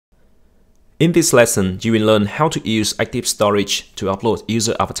In this lesson, you will learn how to use Active Storage to upload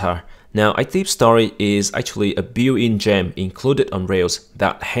user avatar. Now, Active Storage is actually a built-in gem included on Rails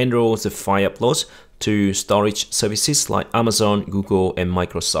that handles the file uploads to storage services like Amazon, Google, and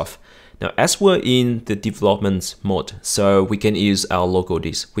Microsoft. Now, as we're in the development mode, so we can use our local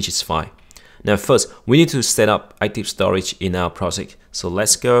disk, which is fine. Now, first, we need to set up Active Storage in our project. So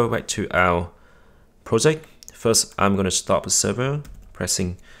let's go back to our project. First, I'm going to stop the server,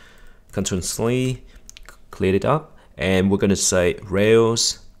 pressing Ctrl+C, clear it up, and we're going to say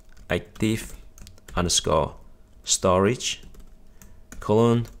Rails active underscore storage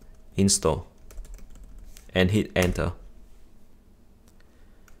colon install and hit enter.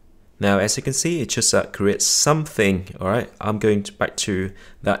 Now, as you can see, it just creates something. All right, I'm going back to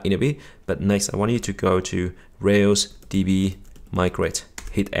that in a bit, but next I want you to go to Rails DB migrate,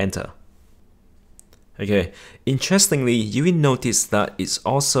 hit enter. Okay, interestingly, you will notice that it's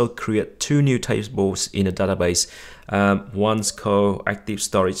also create two new tables in the database. One's called Active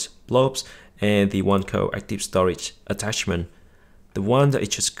Storage Blobs and the one called Active Storage Attachment. The one that it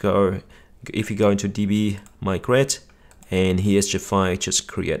just go, if you go into DB migrate, and here's your file, just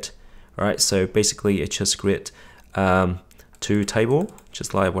create. All right, so basically it just create two table,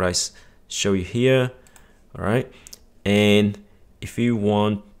 just like what I show you here. All right, and if you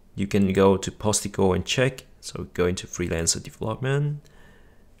want, you can go to Postigo and check. So go into freelancer development,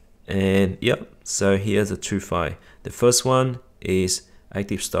 and yep, so here's the two file. The first one is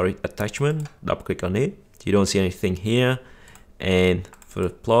Active Storage Attachment. Double click on it. You don't see anything here, and for the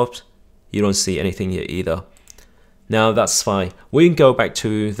blobs, you don't see anything here either. Now that's fine. We can go back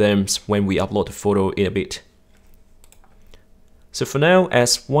to them when we upload the photo in a bit. So for now,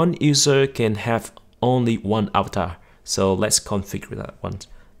 as one user can have only one avatar, so let's configure that one.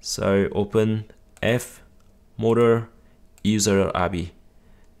 So open F motor user.rb.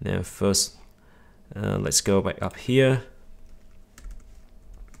 Now first, let's go back up here.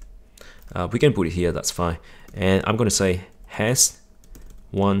 We can put it here, that's fine. And I'm going to say has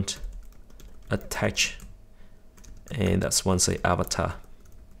want attach, and that's one say avatar.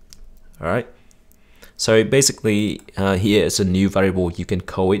 All right. So basically, here is a new variable. You can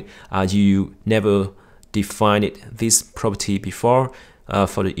call it. You never defined this property before.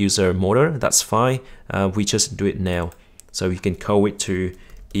 For the user motor, that's fine. We just do it now. So you can call it to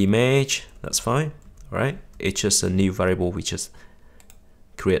image, that's fine. All right, it's just a new variable we just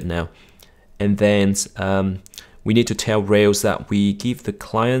create now. And then we need to tell Rails that we give the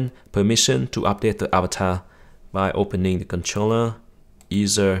client permission to update the avatar by opening the controller,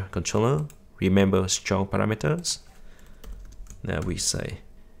 user controller. Remember strong parameters. Now we say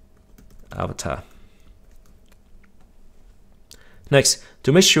avatar. Next,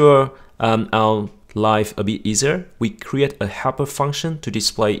 to make sure our life a bit easier, we create a helper function to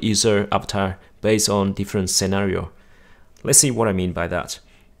display user avatar based on different scenario. Let's see what I mean by that.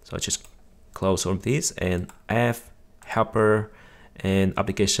 So I just close on this and F helper and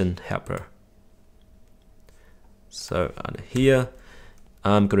application helper. So under here,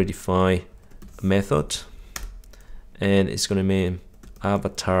 I'm going to define a method, and it's going to mean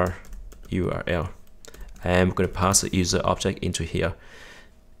avatar URL. And we're going to pass the user object into here.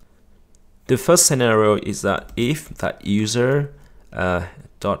 The first scenario is that if that user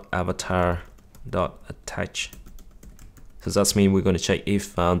dot avatar dot attach. So that means we're going to check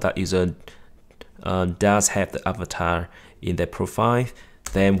if that user does have the avatar in their profile.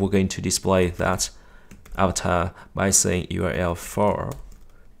 Then we're going to display that avatar by saying URL for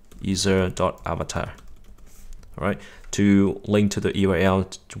user dot avatar. All right, to link to the URL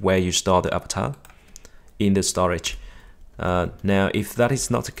to where you store the avatar in the storage. Now, if that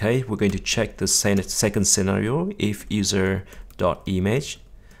is not the case, we're going to check the second scenario. If user.image,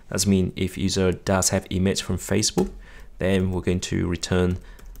 that means if user does have image from Facebook, then we're going to return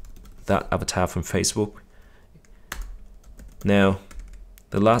that avatar from Facebook. Now,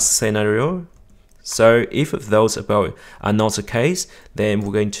 the last scenario. So if those above are not the case, then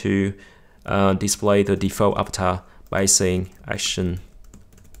we're going to display the default avatar by saying action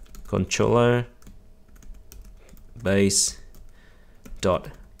controller base dot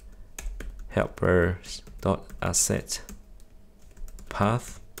helpers dot asset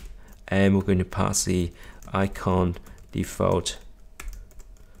path, and we're going to pass the icon default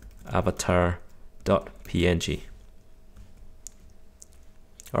avatar dot png.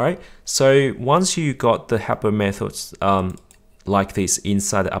 All right, so once you got the helper methods like this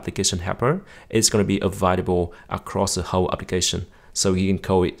inside the application helper, it's going to be available across the whole application, so you can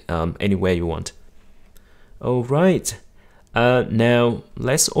call it anywhere you want. All right, now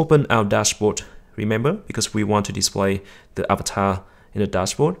let's open our dashboard. Remember, because we want to display the avatar in the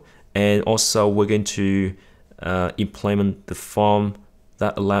dashboard, And also we're going to implement the form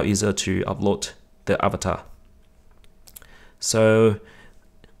that allow user to upload the avatar. So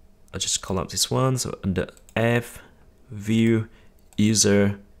I'll just call up this one. So under F, view,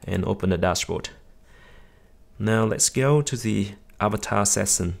 user, and open the dashboard. Now let's go to the avatar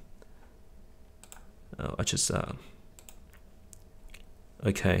section. I just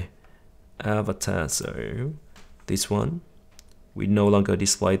okay, avatar. So this one, we no longer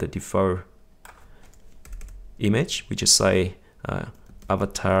display the default image. We just say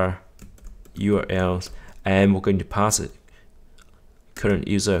avatar URLs, and we're going to pass it current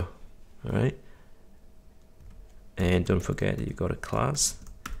user. All right, and don't forget you got a class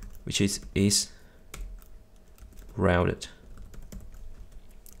which is rounded.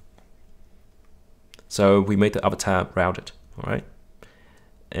 So we made the avatar rounded. All right,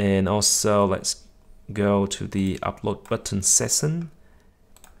 and also let's go to the upload button section.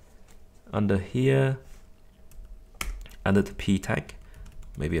 Under here, under the P tag,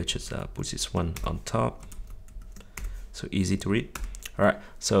 maybe I'll just put this one on top so easy to read. All right,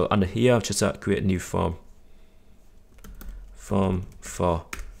 so under here I'll just create a new form for.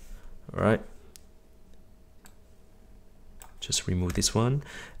 All right, just remove this one,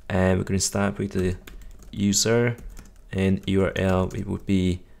 and we're going to start with the user, and URL it would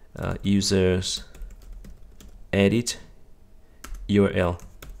be users edit URL,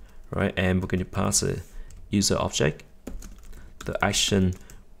 right? And we're going to pass a user object. The action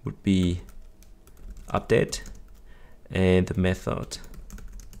would be update, and the method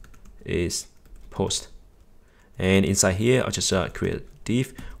is post. And inside here I'll just create a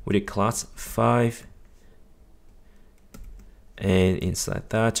div with a class 5, and inside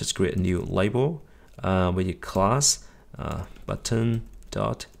that just create a new label with your class button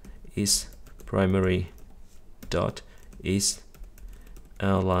dot is primary dot is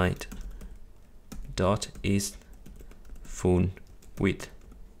aligned dot is full width.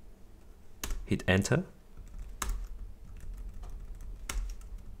 Hit enter.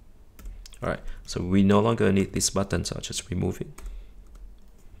 Alright, so we no longer need this button, so I'll just remove it.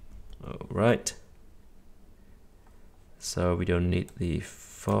 Alright, so we don't need the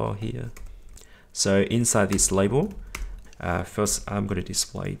for here. So inside this label, first I'm going to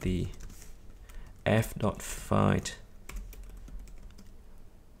display the f.find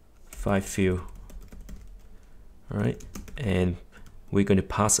field. Alright, and we're going to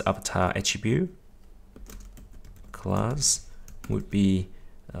pass the avatar attribute. Class would be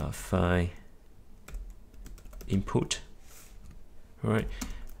find input. Alright,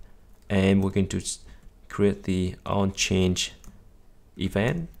 and we're going to create the on change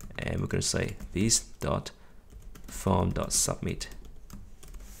event, and we're going to say this dot form dot submit.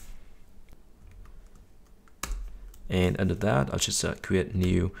 And under that I'll just create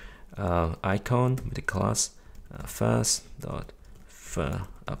new icon with the class fast dot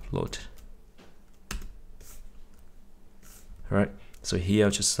upload. Alright, so here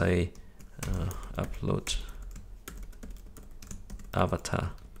I'll just say upload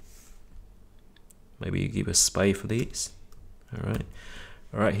avatar. Maybe you give a space for these.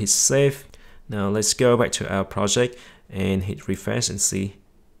 Alright, hit save. Now let's go back to our project and hit refresh and see.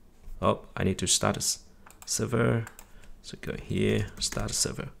 Oh, I need to start a server. So go here, start a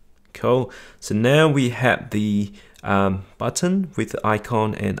server. Cool. So now we have the button with the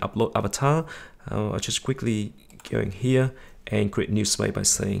icon and upload avatar. I'll just quickly go in here and create new space by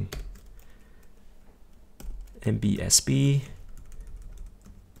saying mbsb.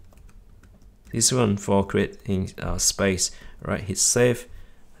 This one for creating space. Alright, hit save.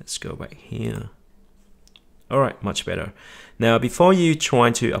 Let's go back here. Alright, much better. Now before you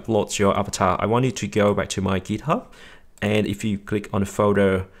try to upload your avatar, I want you to go back to my GitHub, and if you click on the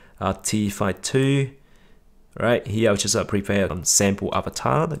folder T52, right here I'll just prepare a sample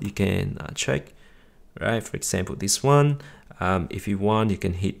avatar that you can check. Right, for example this one. If you want, you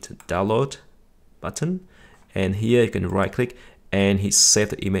can hit download button, and here you can right click and hit save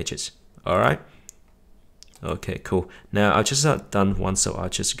the images. Alright, okay, cool. Now I've just done one, so I'll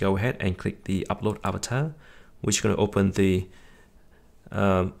just go ahead and click the upload avatar, which is going to open the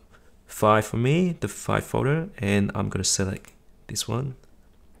file for me, the file folder, and I'm going to select this one,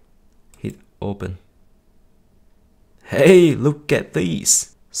 hit open. Hey, look at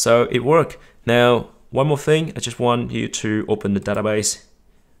these. So it worked. Now one more thing, I just want you to open the database.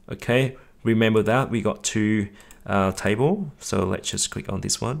 Okay, remember that we got two table, so let's just click on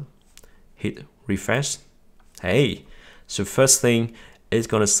this one, hit refresh. Hey, so first thing is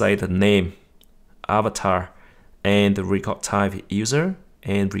gonna say the name, avatar, and the record type user,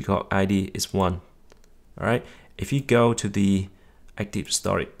 and record ID is 1. Alright, if you go to the active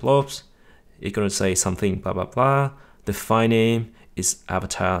storage blobs. It's gonna say something blah blah blah. The file name is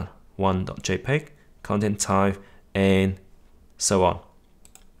avatar1.jpg, content type, and so on.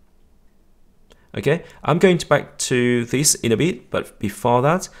 Okay, I'm going back to this in a bit, but before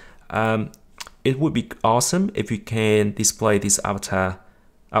that, it would be awesome if you can display this avatar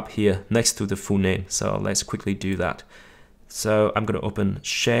up here next to the full name. So let's quickly do that. So I'm going to open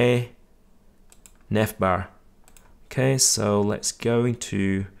share navbar. Okay, so let's go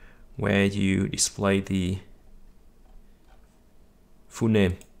into where you display the full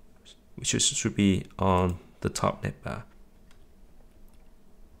name, which should be on the top navbar.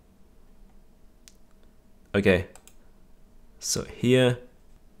 Okay, so here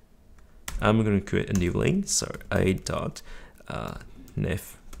I'm going to create a new link. So a.navbar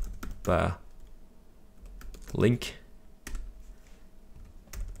link.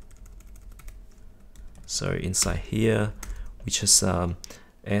 So inside here, we just add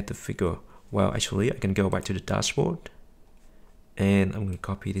the figure. Well, actually, I can go back to the dashboard, and I'm going to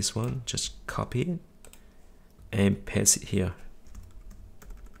copy this one. Just copy it and paste it here.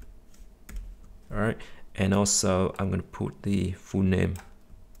 All right, and also I'm going to put the full name.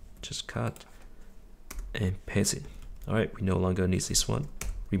 Just cut and paste it. All right, we no longer need this one.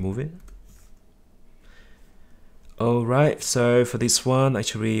 Remove it. All right, so for this one,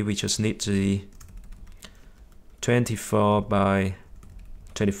 actually, we just need the 24 by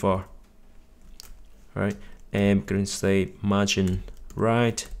 24. All right, and I'm going to say margin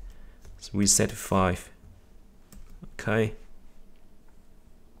right. So we set to 5. Okay.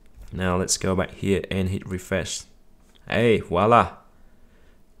 Now let's go back here and hit refresh. Hey, voila!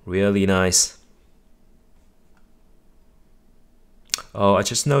 Really nice. Oh, I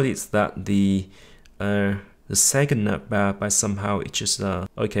just noticed that the second navbar, by somehow it just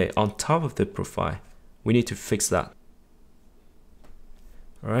okay on top of the profile. We need to fix that.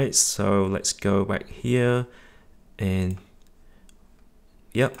 All right, so let's go back here, and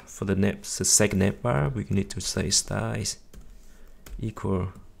yep, for the second navbar, we need to say size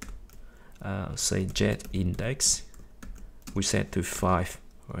equal say jet index. We set to 5.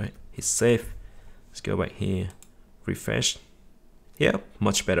 All right, hit save. Let's go back here, refresh. Yeah,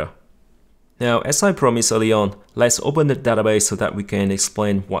 much better. Now, as I promised early on, let's open the database so that we can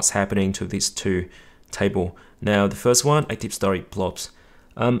explain what's happening to these two tables. Now, the first one, active storage blobs.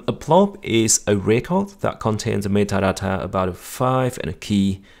 A blob is a record that contains the metadata about a file and a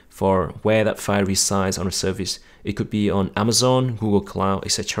key for where that file resides on a service. It could be on Amazon, Google Cloud,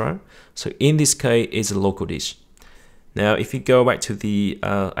 etc. So in this case, it's a local disk. Now, if you go back to the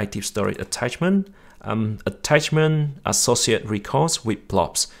active storage attachment, attachment associate records with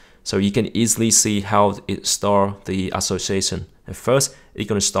blobs. So you can easily see how it stores the association. At first, it's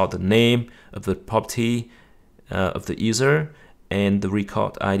going to store the name of the property of the user and the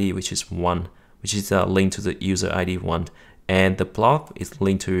record ID, which is 1, which is linked to the user ID 1. And the blob is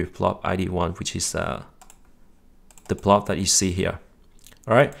linked to blob ID 1, which is the blob that you see here.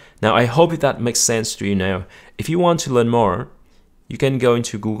 All right. Now, I hope that makes sense to you now. If you want to learn more, you can go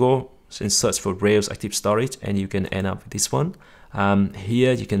into Google and search for Rails Active Storage, and you can end up with this one.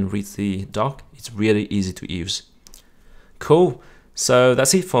 Here you can read the doc. It's really easy to use. Cool. So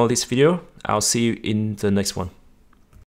that's it for this video. I'll see you in the next one.